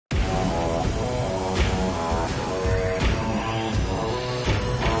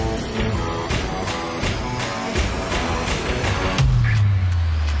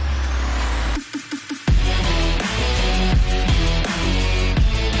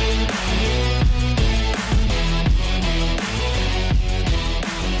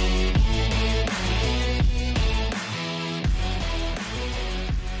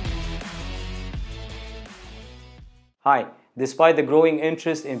Hi, despite the growing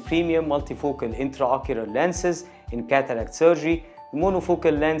interest in premium multifocal intraocular lenses in cataract surgery,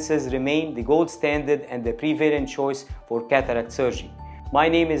 monofocal lenses remain the gold standard and the prevalent choice for cataract surgery. My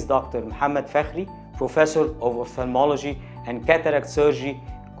name is Dr. Mohamed Fakhry, Professor of Ophthalmology and Cataract Surgery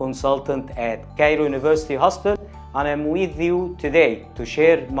Consultant at Cairo University Hospital, and I'm with you today to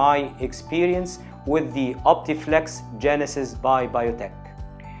share my experience with the Optiflex GENESIS by Biotech.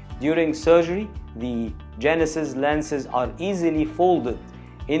 During surgery, the GENESIS lenses are easily folded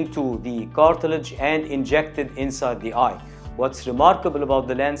into the cartilage and injected inside the eye. What's remarkable about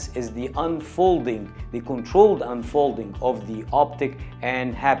the lens is the unfolding, the controlled unfolding of the optic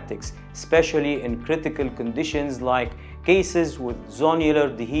and haptics, especially in critical conditions like cases with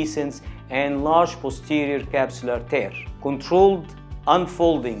zonular dehiscence and large posterior capsular tear. Controlled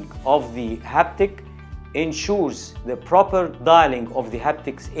unfolding of the haptic ensures the proper dialing of the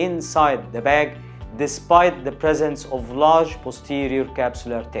haptics inside the bag despite the presence of large posterior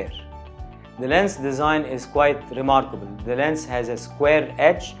capsular tear. The lens design is quite remarkable. The lens has a square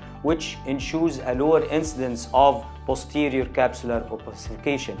edge which ensures a lower incidence of posterior capsular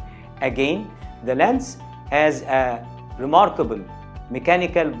opacification. Again, the lens has a remarkable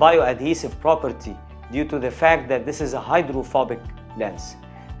mechanical bioadhesive property due to the fact that this is a hydrophobic lens.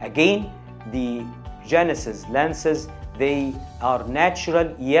 Again, the GENESIS lenses, they are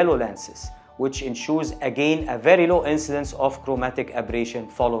natural yellow lenses, which ensures again a very low incidence of chromatic aberration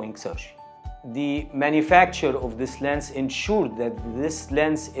following surgery. The manufacturer of this lens ensured that this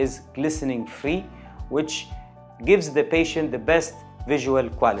lens is glistening free, which gives the patient the best visual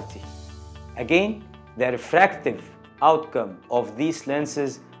quality. Again, the refractive outcome of these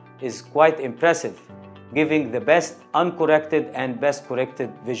lenses is quite impressive, giving the best uncorrected and best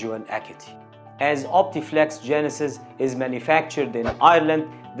corrected visual acuity. As Optiflex GENESIS is manufactured in Ireland,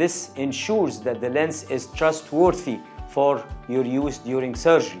 this ensures that the lens is trustworthy for your use during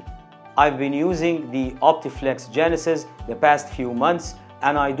surgery. I've been using the Optiflex GENESIS the past few months,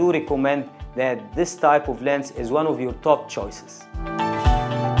 and I do recommend that this type of lens is one of your top choices.